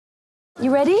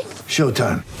You ready?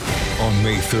 Showtime. On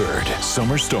May 3rd,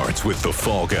 summer starts with The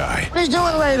Fall Guy. Let's do it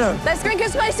later. Let's drink a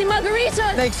spicy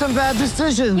margarita. Make some bad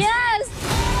decisions. Yes!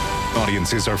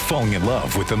 Audiences are falling in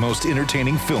love with the most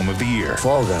entertaining film of the year.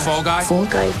 Fall Guy. Fall Guy? Fall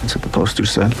Guy. That's what the poster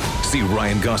said. See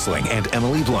Ryan Gosling and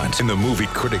Emily Blunt in the movie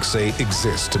critics say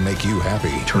exists to make you happy.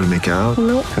 Trying to make it out?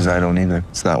 Nope. Because I don't either.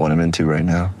 It's not what I'm into right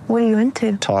now. What are you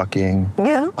into? Talking.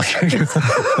 Yeah.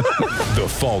 The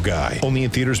Fall Guy. Only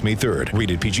in theaters May 3rd.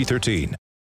 Rated PG-13.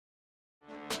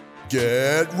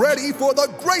 Get ready for the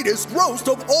greatest roast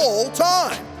of all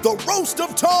time, the Roast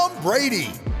of Tom Brady,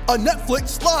 a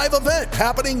Netflix live event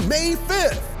happening May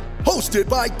 5th. Hosted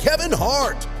by Kevin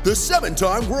Hart, the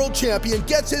 7-time world champion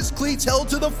gets his cleats held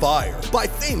to the fire by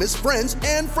famous friends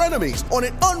and frenemies on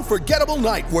an unforgettable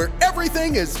night where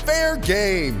everything is fair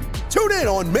game. Tune in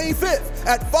on May 5th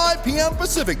at 5 p.m.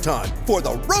 Pacific time for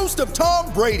the Roast of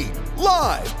Tom Brady,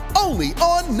 live only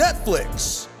on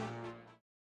Netflix.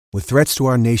 With threats to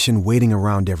our nation waiting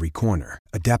around every corner,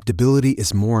 adaptability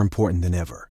is more important than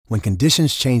ever. When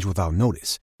conditions change without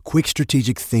notice, quick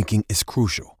strategic thinking is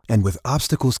crucial. And with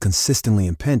obstacles consistently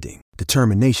impending,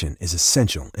 determination is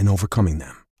essential in overcoming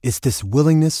them. It's this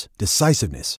willingness,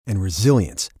 decisiveness, and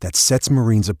resilience that sets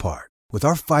Marines apart. With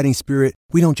our fighting spirit,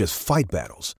 we don't just fight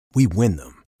battles, we win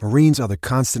them. Marines are the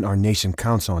constant our nation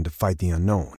counts on to fight the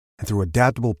unknown. And through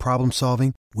adaptable problem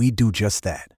solving, we do just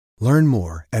that. Learn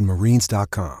more at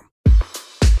marines.com.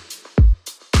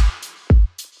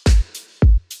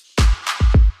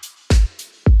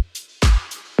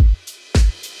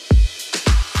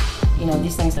 You know,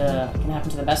 these things can happen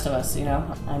to the best of us, you know.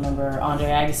 I remember Andre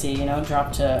Agassi, you know,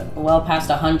 dropped to well past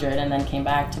 100 and then came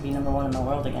back to be number 1 in the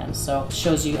world again. So it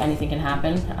shows you anything can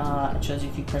happen. It shows you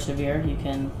if you persevere, you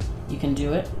can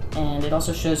do it. And it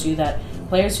also shows you that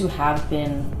players who have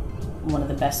been one of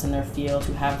the best in their field,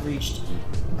 who have reached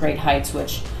great heights,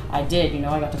 which I did, you know,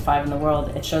 I got to 5 in the world.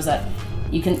 It shows that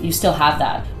you still have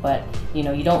that, but you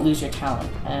know, you don't lose your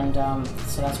talent. And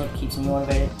so that's what keeps me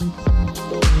motivated.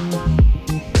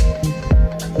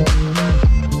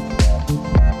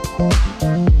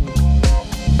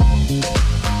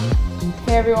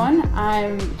 Hey everyone,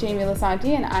 I'm Jamie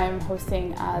Lasanti and I'm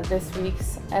hosting this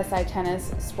week's SI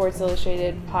Tennis Sports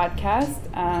Illustrated podcast.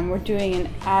 We're doing an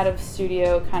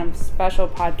out-of-studio kind of special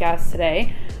podcast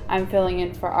today. I'm filling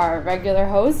in for our regular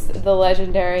host, the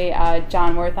legendary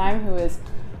John Wertheim, who is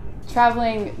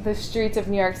traveling the streets of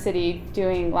New York City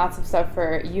doing lots of stuff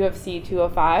for UFC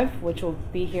 205, which will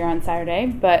be here on Saturday.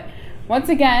 But once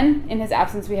again, in his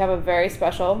absence, we have a very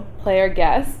special player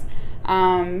guest.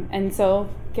 And so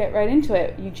get right into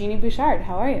it. Eugenie Bouchard,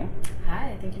 how are you?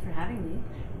 Hi, thank you for having me.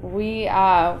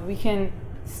 We can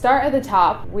start at the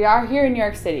top. We are here in New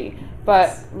York City,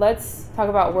 but let's talk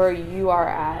about where you are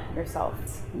at yourself.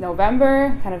 It's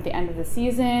November, kind of the end of the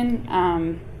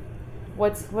season.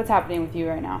 What's happening with you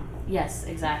right now? Yes,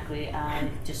 exactly. I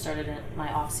just started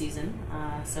my off season.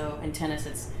 So in tennis,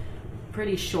 it's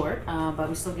pretty short, but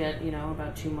we still get, you know,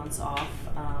 about 2 months off.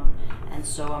 And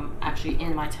so I'm actually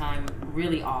in my time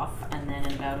really off, and then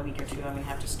in about a week or two, I'm going to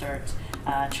have to start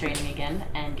training again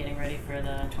and getting ready for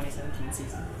the 2017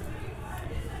 season.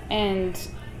 And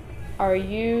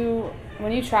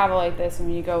when you travel like this, and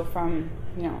when you go from,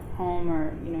 you know, home,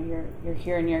 or, you know, you're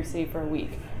here in New York City for a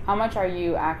week, how much are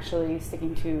you actually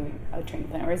sticking to a training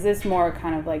plan? Or is this more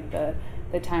kind of like the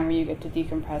time where you get to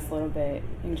decompress a little bit,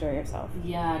 enjoy yourself?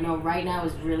 Yeah, no, right now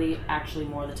is really actually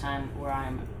more the time where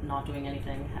I'm not doing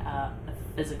anything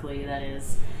physically, that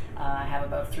is. I have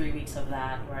about 3 weeks of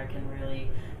that where I can really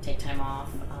take time off,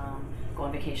 go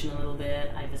on vacation a little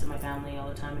bit. I visit my family all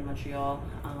the time in Montreal.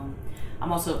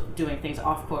 I'm also doing things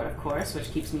off court, of course,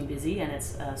 which keeps me busy, and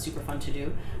it's super fun to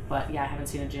do. But yeah, I haven't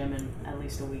seen a gym in at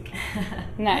least a week.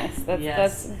 Nice.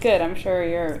 That's good. I'm sure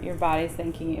your body's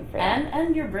thanking you for that.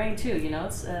 And your brain too. You know,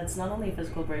 it's not only a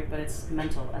physical break, but it's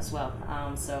mental as well.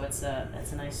 So it's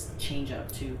a nice change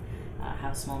up to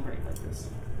have a small break like this.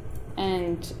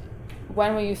 And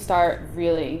when will you start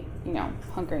really, you know,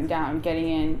 hunkering down, getting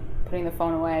in, putting the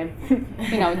phone away,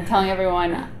 you know, telling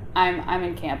everyone I'm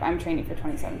in camp, I'm training for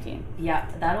 2017?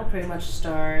 Yeah, that'll pretty much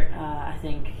start, I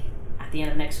think, at the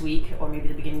end of next week, or maybe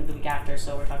the beginning of the week after.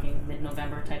 So we're talking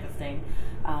mid-November type of thing,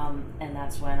 and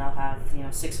that's when I'll have, you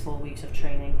know, 6 full weeks of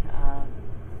training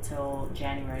till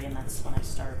January, and that's when I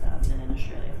start in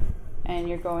Australia. And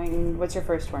you're going, what's your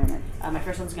first tournament? My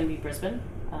first one's going to be Brisbane,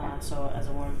 so as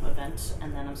a warm-up event,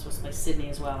 and then I'm supposed to play Sydney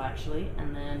as well, actually,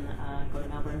 and then go to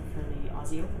Melbourne for the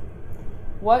Aussie Open.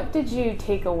 What did you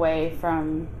take away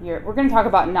from we're going to talk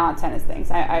about not tennis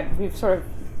things. We've sort of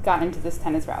got into this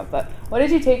tennis route. But what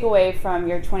did you take away from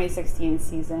your 2016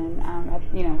 season?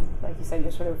 Like you said,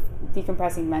 you're sort of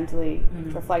decompressing mentally,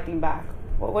 reflecting back.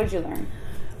 What did you learn?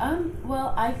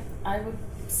 Well, I would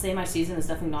say my season is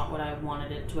definitely not what I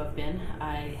wanted it to have been.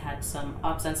 I had some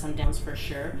ups and some downs for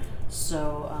sure.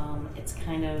 So it's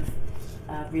kind of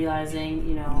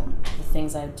realizing, the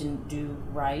things I didn't do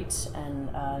right, and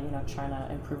trying to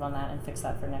improve on that and fix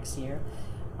that for next year.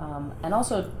 And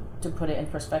also to put it in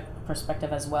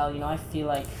perspective as well, I feel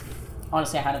like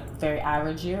honestly I had a very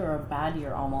average year, or a bad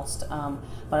year almost,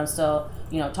 but I'm still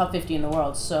top 50 in the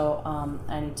world, so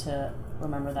I need to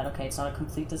remember that it's not a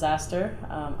complete disaster.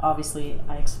 Obviously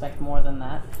I expect more than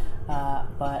that,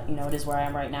 but it is where I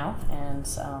am right now, and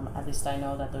at least I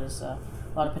know that there's a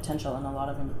lot of potential and a lot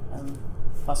of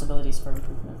possibilities for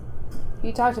improvement.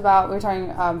 You talked about, we were talking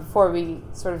before we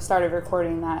sort of started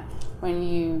recording, that when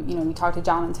you talked to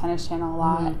John on Tennis Channel a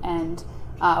lot, and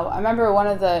I remember one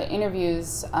of the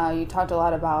interviews you talked a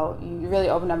lot about, you really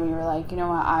opened up and you were like,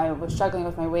 I was struggling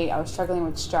with my weight, I was struggling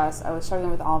with stress, I was struggling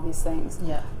with all these things.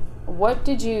 Yeah. What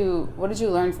did you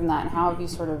learn from that, and how have you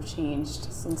sort of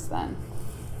changed since then?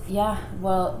 Yeah,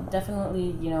 well,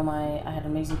 definitely, I had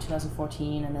an amazing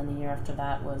 2014, and then the year after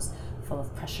that was full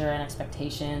of pressure and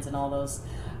expectations and all those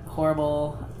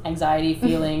horrible anxiety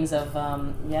feelings of,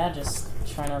 just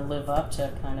trying to live up to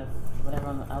kind of what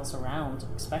everyone else around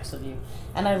expects of you.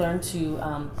 And I learned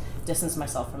to distance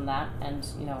myself from that and,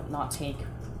 not take,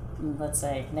 let's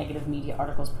say, negative media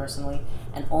articles personally,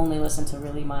 and only listen to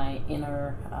really my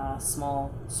inner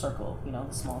small circle,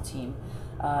 the small team.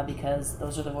 Because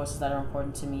those are the voices that are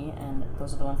important to me, and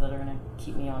those are the ones that are going to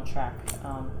keep me on track.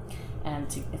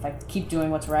 If I keep doing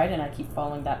what's right and I keep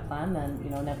following that plan, then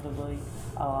inevitably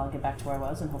I'll get back to where I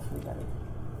was, and hopefully better.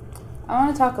 I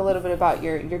want to talk a little bit about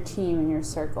your team and your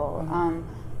circle.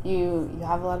 You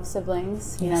have a lot of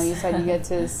siblings. Yes. You said you get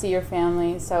to see your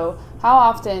family. So how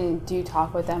often do you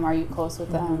talk with them? Are you close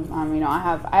with them? I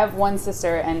have one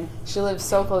sister, and she lives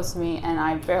so close to me, and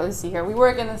I barely see her. We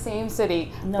work in the same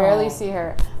city, barely see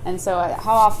her. And so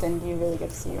how often do you really get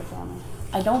to see your family?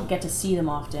 I don't get to see them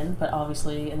often, but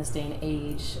obviously in this day and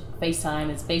age,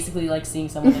 FaceTime is basically like seeing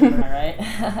someone in person,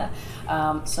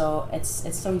 right? So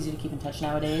it's so easy to keep in touch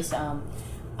nowadays.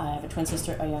 I have a twin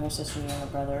sister, a younger sister, and a younger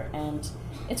brother, and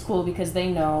it's cool because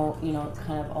they know,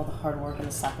 kind of all the hard work and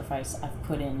the sacrifice I've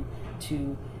put in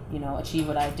to, achieve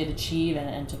what I did achieve,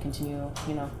 and to continue,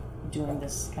 doing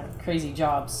this kind of crazy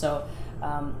job. So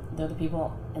they're the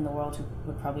people in the world who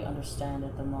would probably understand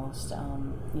it the most,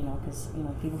 because,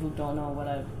 people who don't know what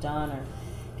I've done, or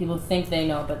people think they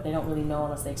know, but they don't really know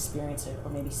unless they experience it or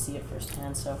maybe see it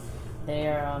firsthand. So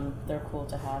they're cool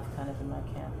to have kind of in my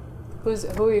camp.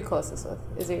 Who are you closest with?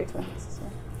 Is it your twin sister?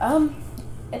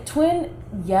 A twin,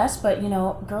 yes, but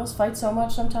girls fight so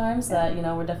much sometimes that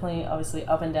we're definitely obviously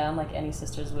up and down like any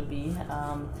sisters would be.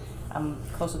 I'm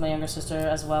close with my younger sister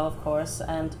as well, of course,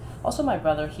 and also my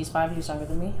brother. He's 5 years younger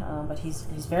than me, but he's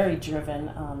very driven,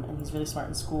 and he's really smart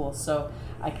in school. So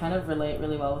I kind of relate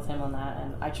really well with him on that,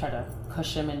 and I try to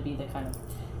push him and be the kind of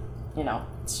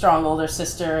strong older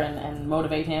sister and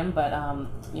motivate him. But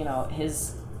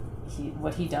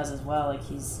what he does as well, like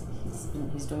he's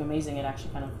doing amazing. It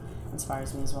actually kind of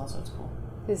inspires me as well, so it's cool.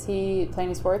 Does he play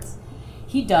any sports?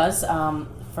 He does,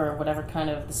 for whatever kind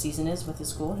of the season is with his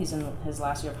school. He's in his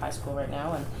last year of high school right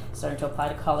now and starting to apply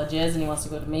to colleges, and he wants to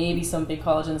go to maybe some big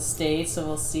college in the States, so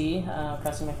we'll see.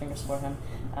 Crossing my fingers for him.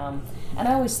 And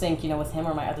I always think, with him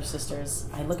or my other sisters,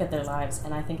 I look at their lives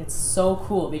and I think it's so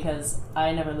cool because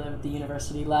I never lived the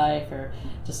university life or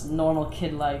just normal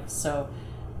kid life, so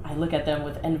I look at them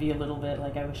with envy a little bit,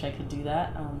 like I wish I could do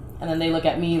that. And then they look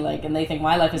at me and they think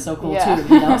my life is so cool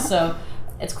too, So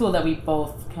it's cool that we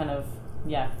both kind of,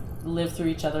 live through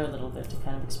each other a little bit to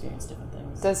kind of experience different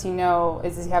things. Does he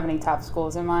have any top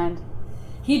schools in mind?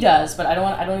 He does, but I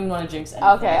don't even want to jinx anything.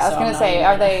 Okay, I was going to say,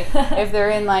 are they, if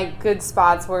they're in like good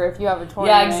spots where if you have a tournament.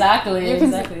 Yeah, exactly.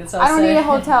 That's what I don't need a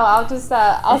hotel. I'll just,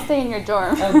 I'll stay in your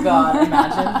dorm. Oh God,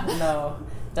 imagine. No.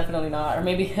 Definitely not. Or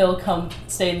maybe he'll come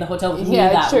stay in the hotel with me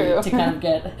that week to kind of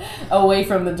get away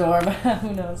from the dorm.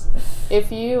 Who knows?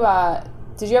 If you,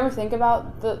 did you ever think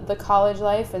about the college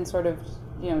life and sort of,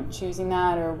 choosing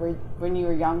that, or when you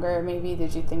were younger, maybe,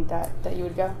 did you think that you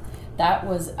would go? That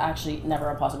was actually never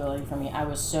a possibility for me. I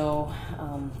was so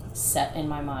set in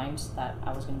my mind that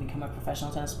I was going to become a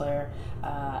professional tennis player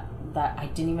that I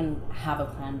didn't even have a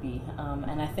plan B.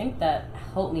 And I think that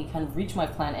helped me kind of reach my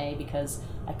plan A because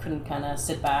I couldn't kind of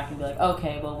sit back and be like,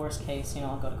 okay, well, worst case,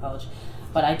 I'll go to college.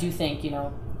 But I do think,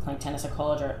 playing tennis at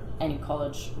college or any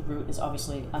college route is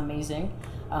obviously amazing.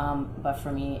 But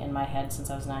for me, in my head, since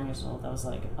I was 9 years old, I was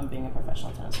like, I'm being a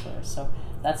professional tennis player. So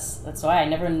that's why I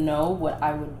never know what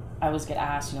I always get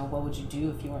asked, what would you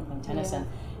do if you weren't playing tennis? And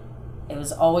it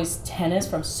was always tennis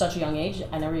from such a young age.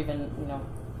 I never even,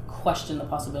 questioned the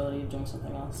possibility of doing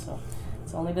something else. So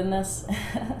it's only been this.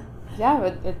 Yeah,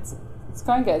 but it's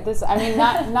going good.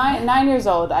 Nine years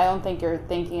old, I don't think you're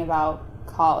thinking about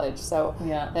college. So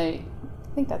yeah. I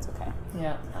think that's okay.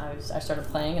 Yeah, I started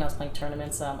playing, and I was playing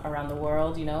tournaments around the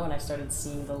world, and I started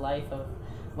seeing the life of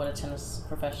what a tennis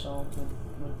professional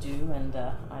would do, and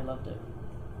I loved it.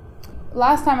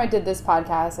 Last time I did this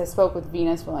podcast, I spoke with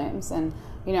Venus Williams, and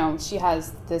she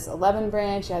has this 11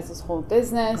 brand, she has this whole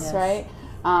business, yes. right?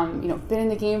 Been in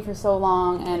the game for so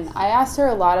long, and I asked her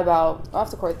a lot about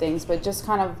off the court things, but just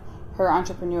kind of her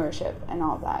entrepreneurship and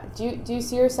all of that. Do you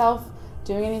see yourself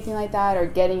doing anything like that, or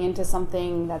getting into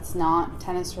something that's not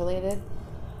tennis related?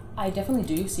 I definitely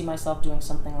do see myself doing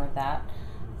something like that.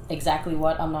 Exactly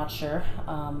what, I'm not sure,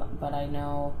 but I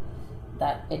know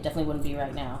that it definitely wouldn't be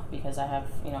right now, because I have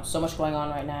so much going on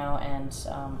right now, and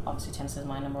obviously tennis is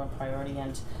my number one priority,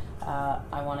 and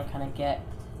I want to kind of get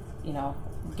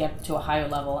to a higher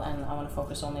level, and I want to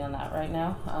focus only on that right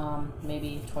now.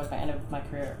 Maybe towards the end of my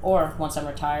career, or once I'm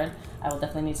retired, I will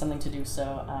definitely need something to do, so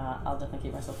I'll definitely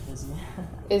keep myself busy.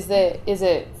 Is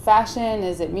it fashion?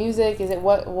 Is it music? Is it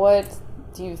what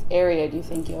area do you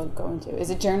think you'll go into?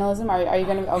 Is it journalism? Are we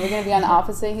gonna be on the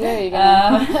opposite here? Are you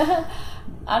gonna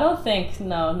I don't think,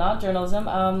 no, not journalism.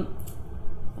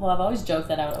 Well, I've always joked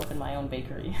that I would open my own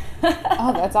bakery.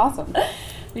 Oh, that's awesome.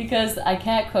 Because I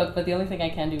can't cook, but the only thing I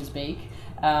can do is bake.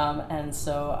 And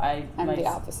so I'm the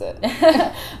opposite.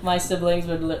 My siblings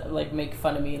would make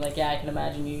fun of me. Like, yeah, I can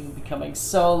imagine you becoming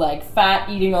so fat,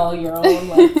 eating all your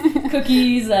own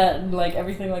cookies and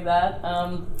everything like that.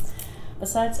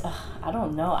 Besides, I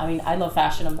don't know. I mean, I love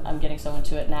fashion. I'm getting so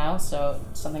into it now. So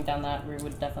something down that route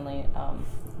would definitely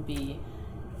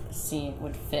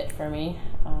would fit for me.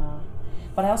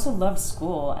 But I also love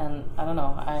school, and I don't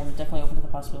know. I'm definitely open to the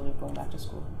possibility of going back to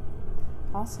school.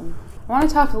 Awesome. I want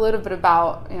to talk a little bit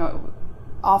about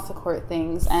off the court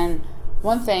things, and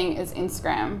one thing is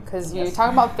Instagram, because you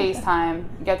talk about FaceTime,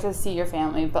 you get to see your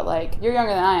family, but you're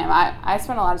younger than I am. I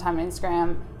spend a lot of time on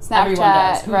Instagram, Snapchat, everyone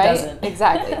does. Who right? doesn't?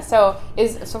 Exactly. So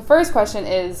first question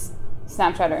is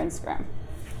Snapchat or Instagram?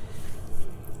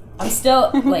 I'm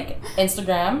still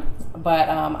Instagram, but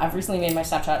I've recently made my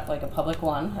Snapchat a public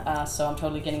one, so I'm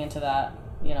totally getting into that,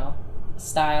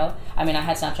 style. I mean, I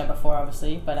had Snapchat before,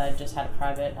 obviously, but I just had it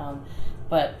private.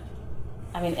 But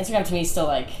I mean, Instagram to me is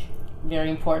still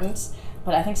very important.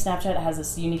 But I think Snapchat has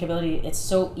this unique ability. It's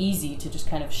so easy to just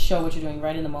kind of show what you're doing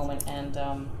right in the moment, and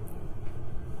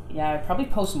I probably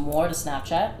post more to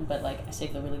Snapchat, but I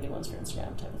save the really good ones for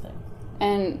Instagram type of thing.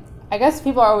 And I guess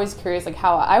people are always curious,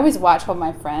 how I always watch how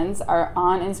my friends are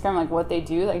on Instagram, what they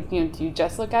do. Do you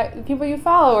just look at the people you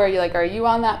follow, or are you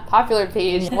on that popular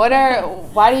page? Why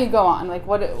do you go on?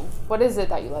 What is it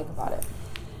that you like about it?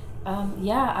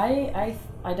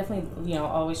 I definitely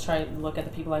always try to look at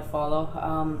the people I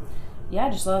follow. I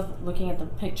just love looking at the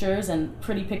pictures and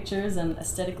pretty pictures and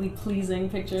aesthetically pleasing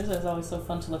pictures. It's always so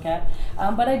fun to look at.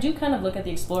 But I do kind of look at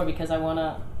the Explore because I want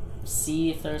to see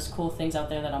if there's cool things out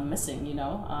there that I'm missing,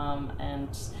 and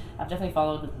I've definitely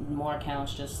followed more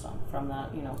accounts just from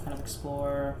that, kind of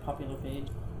Explore popular page.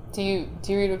 Do you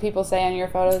read what people say on your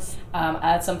photos?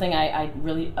 That's something I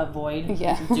really avoid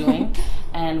doing.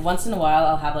 And once in a while,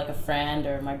 I'll have a friend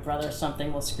or my brother or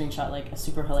something will screenshot a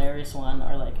super hilarious one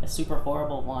or a super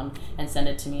horrible one and send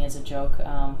it to me as a joke.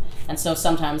 And so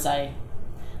sometimes I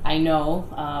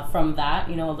know from that,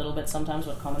 a little bit sometimes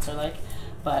what comments are like.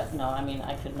 But no, I mean,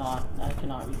 I could not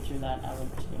read through that. I would,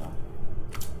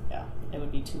 it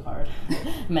would be too hard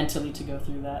mentally to go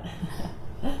through that.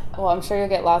 Well, I'm sure you'll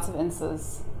get lots of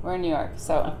instas. We're in New York,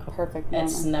 so perfect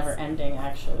moment. It's never ending,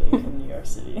 actually, in New York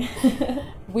City.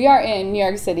 We are in New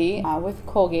York City with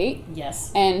Colgate.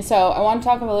 Yes. And so I want to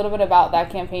talk a little bit about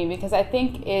that campaign because I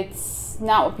think it's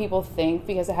not what people think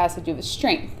because it has to do with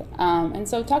strength. And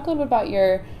so talk a little bit about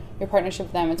your partnership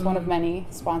with them. It's one of many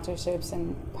sponsorships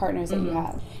and partners that you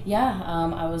have. Yeah,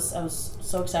 I was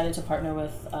so excited to partner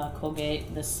with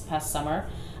Colgate this past summer.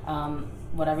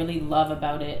 What I really love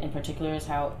about it in particular is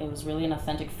how it was really an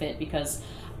authentic fit because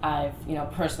I've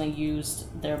personally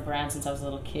used their brand since I was a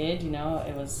little kid.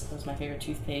 It was my favorite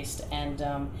toothpaste,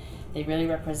 and they really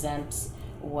represent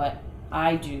what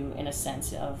I do in a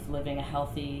sense of living a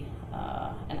healthy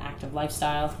and active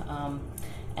lifestyle.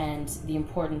 And the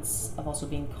importance of also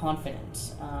being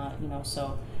confident,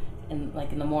 so in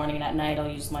the morning and at night I'll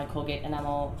use my Colgate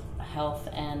Enamel Health,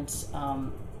 and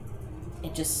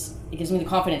it gives me the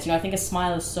confidence. I think a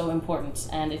smile is so important,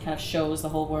 and it kind of shows the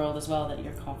whole world as well that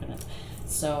you're confident.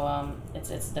 So it's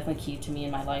definitely key to me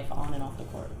in my life on and off the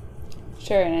court.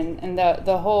 Sure, and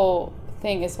the whole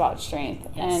thing is about strength.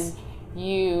 Yes.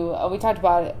 And we talked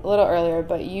about it a little earlier,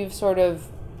 but you've sort of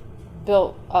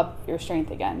built up your strength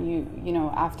again. You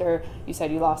know, after you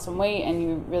said you lost some weight and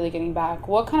you're really getting back,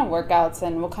 what kind of workouts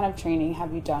and what kind of training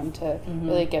have you done to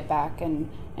really get back and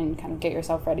kind of get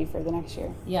yourself ready for the next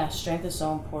year? Yeah, strength is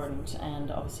so important, and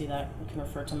obviously that can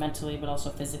refer to mentally but also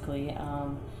physically.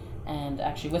 And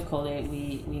actually with Colgate,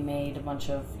 we made a bunch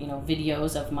of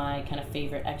videos of my kind of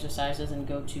favorite exercises and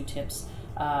go-to tips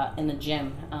in the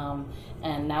gym.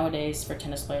 And nowadays for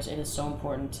tennis players, it is so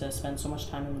important to spend so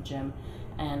much time in the gym.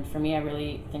 And for me, I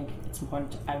really think it's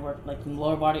important. I work like in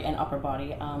lower body and upper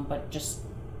body, but just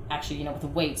actually, with the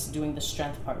weights, doing the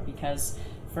strength part. Because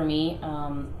for me,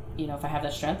 if I have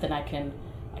that strength, then I can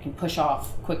push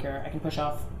off quicker. I can push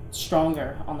off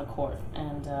stronger on the court,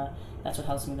 and that's what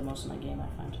helps me the most in my game,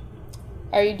 I find.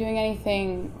 Are you doing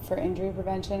anything for injury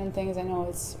prevention and things? I know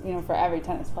it's, for every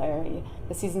tennis player,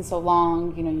 the season's so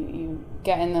long, you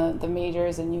get in the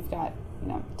majors and you've got,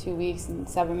 2 weeks and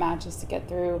 7 matches to get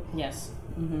through. Yes.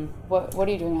 Mm-hmm. What are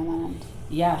you doing on that end?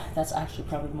 Yeah, that's actually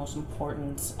probably the most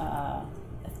important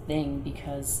thing,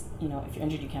 because, if you're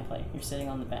injured, you can't play. You're sitting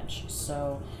on the bench.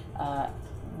 So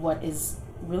what is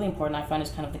really important, I find, is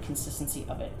kind of the consistency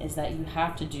of it, is that you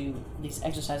have to do these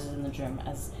exercises in the gym,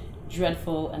 as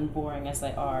dreadful and boring as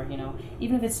they are,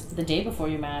 even if it's the day before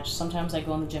your match. Sometimes I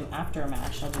go in the gym after a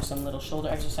match. I'll do some little shoulder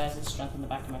exercises, strengthen the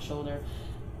back of my shoulder,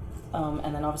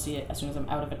 and then obviously as soon as I'm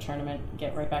out of a tournament,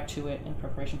 get right back to it in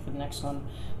preparation for the next one.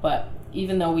 But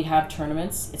even though we have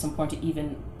tournaments, it's important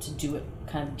to do it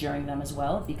kind of during them as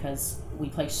well, because we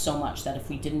play so much that if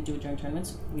we didn't do it during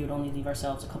tournaments, we would only leave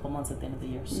ourselves a couple months at the end of the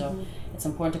year. So it's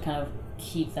important to kind of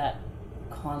keep that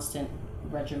constant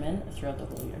regimen throughout the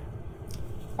whole year.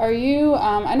 Are you,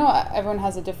 I know everyone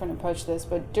has a different approach to this,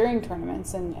 but during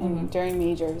tournaments and during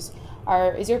majors,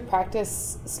 is your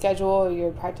practice schedule,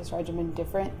 your practice regimen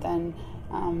different than,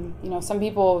 some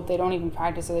people, they don't even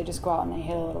practice, so they just go out and they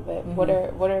hit a little bit.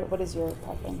 What is your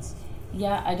preference?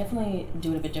 Yeah, I definitely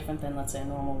do it a bit different than, let's say, a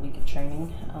normal week of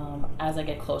training. As I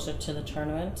get closer to the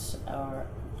tournament or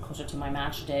closer to my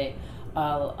match day,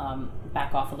 I'll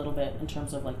back off a little bit in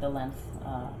terms of like the length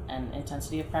and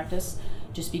intensity of practice,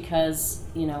 just because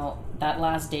that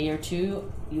last day or two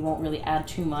you won't really add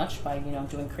too much by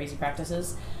doing crazy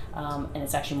practices, and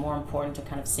it's actually more important to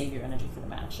kind of save your energy for the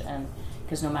match, and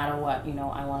because no matter what,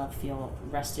 I want to feel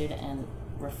rested and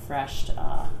refreshed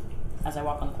as I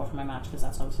walk on the court for my match, because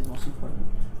that's obviously the most important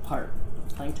part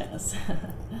of playing tennis.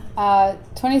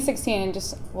 2016, and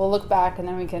just we'll look back and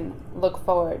then we can look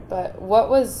forward, but what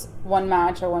was one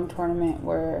match or one tournament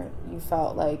where you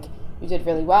felt like you did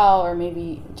really well, or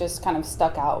maybe just kind of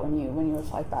stuck out when you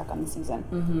reflect back on the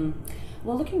season?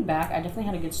 Well, looking back, I definitely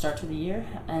had a good start to the year,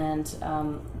 and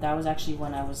that was actually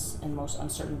when I was in most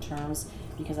uncertain terms,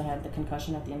 because I had the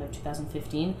concussion at the end of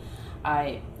 2015.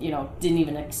 I didn't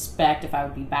even expect if I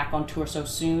would be back on tour so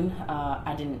soon.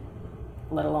 I didn't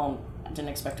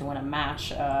expect to win a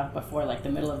match before like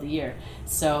the middle of the year.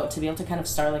 So to be able to kind of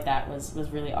start like that was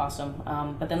really awesome.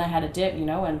 But then I had a dip,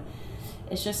 and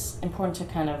it's just important to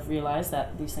kind of realize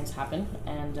that these things happen,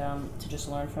 and to just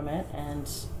learn from it. And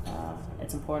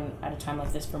it's important at a time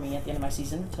like this for me at the end of my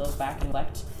season to look back and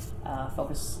reflect,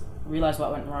 realize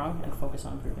what went wrong, and focus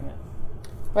on improving it.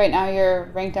 Right now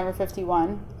you're ranked number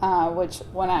 51, which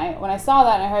when I saw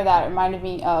that and I heard that, it reminded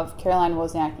me of Caroline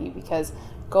Wozniacki, because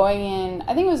going in,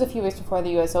 I think it was a few weeks before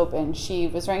the US Open, she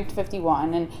was ranked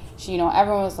 51, and she,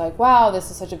 everyone was like, wow,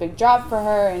 this is such a big drop for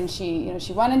her, and she,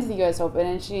 she went into the US Open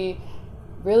and she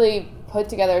really put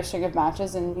together a string of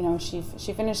matches, and she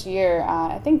finished the year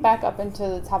I think back up into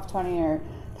the top 20 or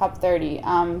top 30.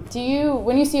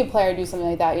 When you see a player do something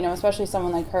like that, especially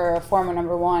someone like her, a former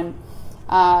number one,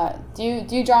 do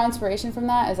you draw inspiration from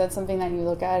that? Is that something that you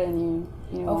look at and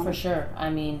you Oh, for sure. I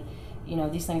mean,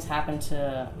 these things can happen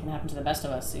to the best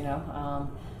of us. I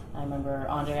remember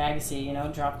Andre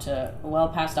Agassi, dropped to well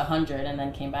past 100 and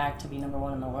then came back to be number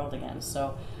one in the world again.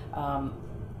 So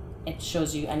it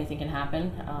shows you anything can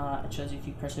happen. It shows you if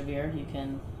you persevere, you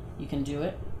can do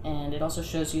it, and it also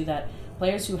shows you that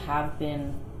players who have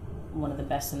been one of the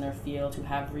best in their field, who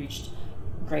have reached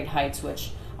great heights,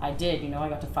 which I did. I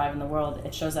got to 5 in the world.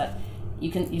 It shows that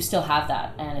you still have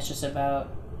that, and it's just about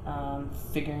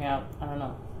figuring out,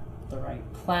 the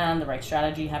right plan, the right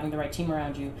strategy, having the right team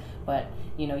around you. But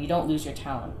you don't lose your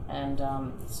talent, and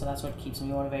so that's what keeps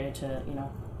me motivated to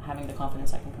having the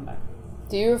confidence I can come back.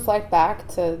 Do you reflect back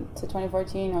to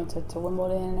 2014 or to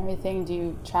Wimbledon and everything? Do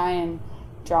you try and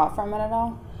draw from it at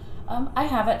all? I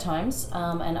have at times,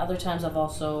 and other times I've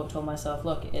also told myself,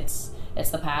 look, it's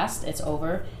the past, it's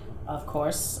over. Of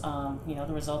course, the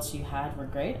results you had were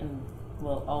great and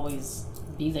will always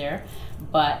be there,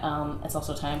 but it's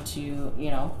also time to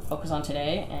focus on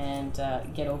today and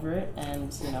get over it,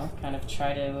 and kind of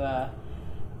try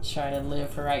to live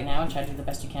for right now and try to do the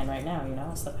best you can right now.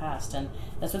 It's the past, and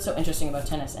that's what's so interesting about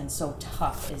tennis and so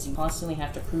tough, is you constantly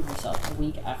have to prove yourself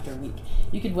week after week.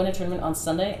 You could win a tournament on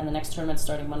Sunday and the next tournament's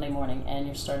starting Monday morning, and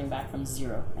you're starting back from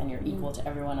zero and you're equal to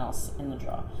everyone else in the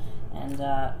draw, and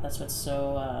that's what's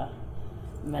so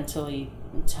mentally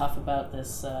tough about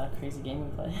this crazy game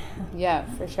we play. Yeah,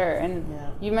 for sure. And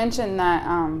you mentioned that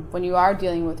when you are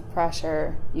dealing with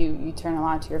pressure, you turn a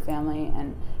lot to your family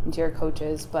and to your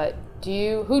coaches, but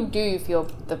who do you feel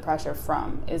the pressure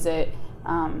from? Is it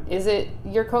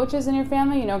your coaches and your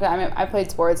family? I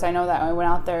played sports. I know that I went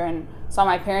out there and saw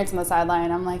my parents on the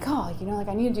sideline. I'm like,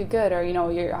 I need to do good. Or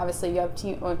you're obviously, you have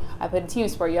team. Or I played a team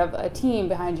sport. You have a team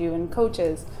behind you and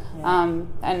coaches. Yeah.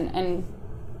 And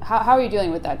how are you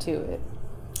dealing with that too?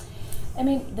 I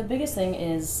mean, the biggest thing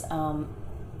is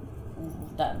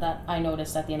that I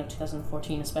noticed at the end of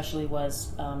 2014, especially,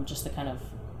 was just the kind of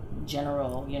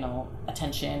general,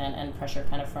 attention and pressure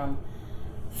kind of from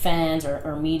fans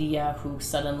or media who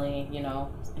suddenly,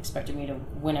 expected me to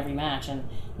win every match. And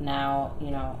now,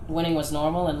 winning was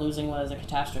normal and losing was a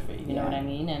catastrophe, you know what I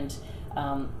mean? And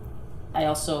I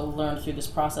also learned through this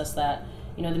process that,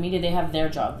 the media, they have their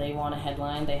job. They want a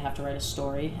headline, they have to write a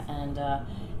story, and,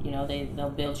 they'll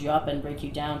build you up and break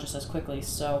you down just as quickly.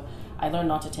 So I learned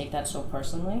not to take that so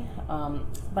personally.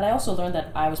 But I also learned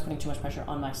that I was putting too much pressure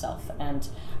on myself, and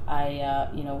I,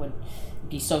 would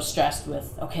be so stressed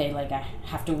with, okay, like, I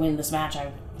have to win this match.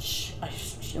 It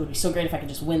would be so great if I could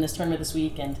just win this tournament this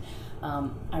week. And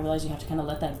I realized you have to kind of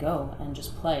let that go and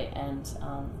just play, and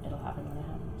it'll happen when it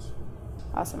happens.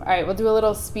 Awesome. All right, we'll do a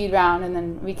little speed round and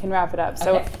then we can wrap it up.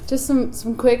 So just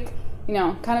some quick,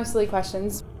 kind of silly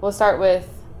questions. We'll start with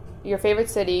your favorite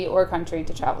city or country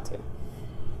to travel to.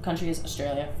 Country is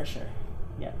Australia, for sure.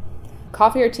 Yeah.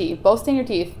 Coffee or tea? Both stain your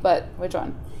teeth, but which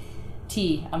one?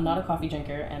 Tea. I'm not a coffee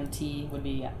drinker, and tea would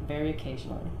be very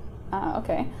occasionally.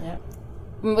 Okay. Yeah.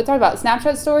 We'll talk about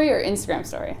Snapchat story or Instagram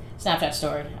story? Snapchat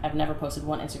story. I've never posted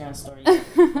one Instagram story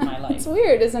in my life. It's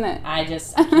weird, isn't it? I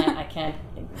can't.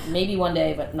 Maybe one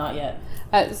day, but not yet.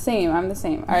 Same. I'm the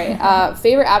same. All right.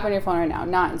 Favorite app on your phone right now?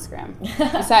 Not Instagram.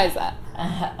 Besides that.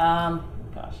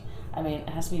 Gosh. I mean, it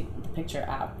has to be the picture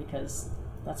app, because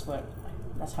that's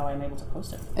how I'm able to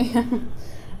post it.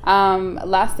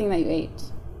 Last thing that you ate?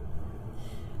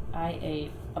 I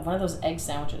ate one of those egg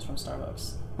sandwiches from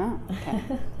Starbucks. Oh, okay.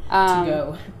 To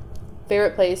go.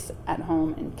 Favorite place at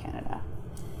home in Canada?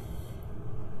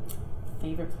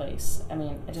 Favorite place? I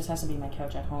mean, it just has to be my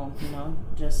couch at home,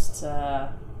 just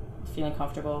feeling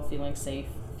comfortable, feeling safe,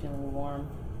 feeling warm.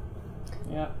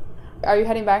 Yeah. Are you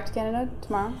heading back to Canada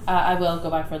tomorrow? I will go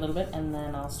back for a little bit, and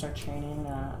then I'll start training.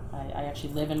 I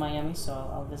actually live in Miami, so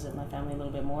I'll visit my family a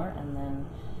little bit more, and then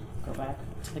go back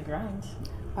to the grind.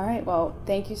 All right. Well,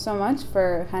 thank you so much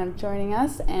for kind of joining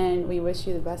us, and we wish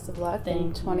you the best of luck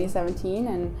in 2017,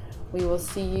 and we will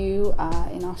see you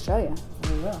in Australia.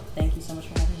 We will. Thank you so much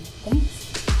for having me.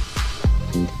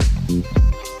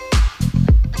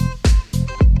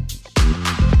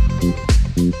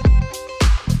 Thanks.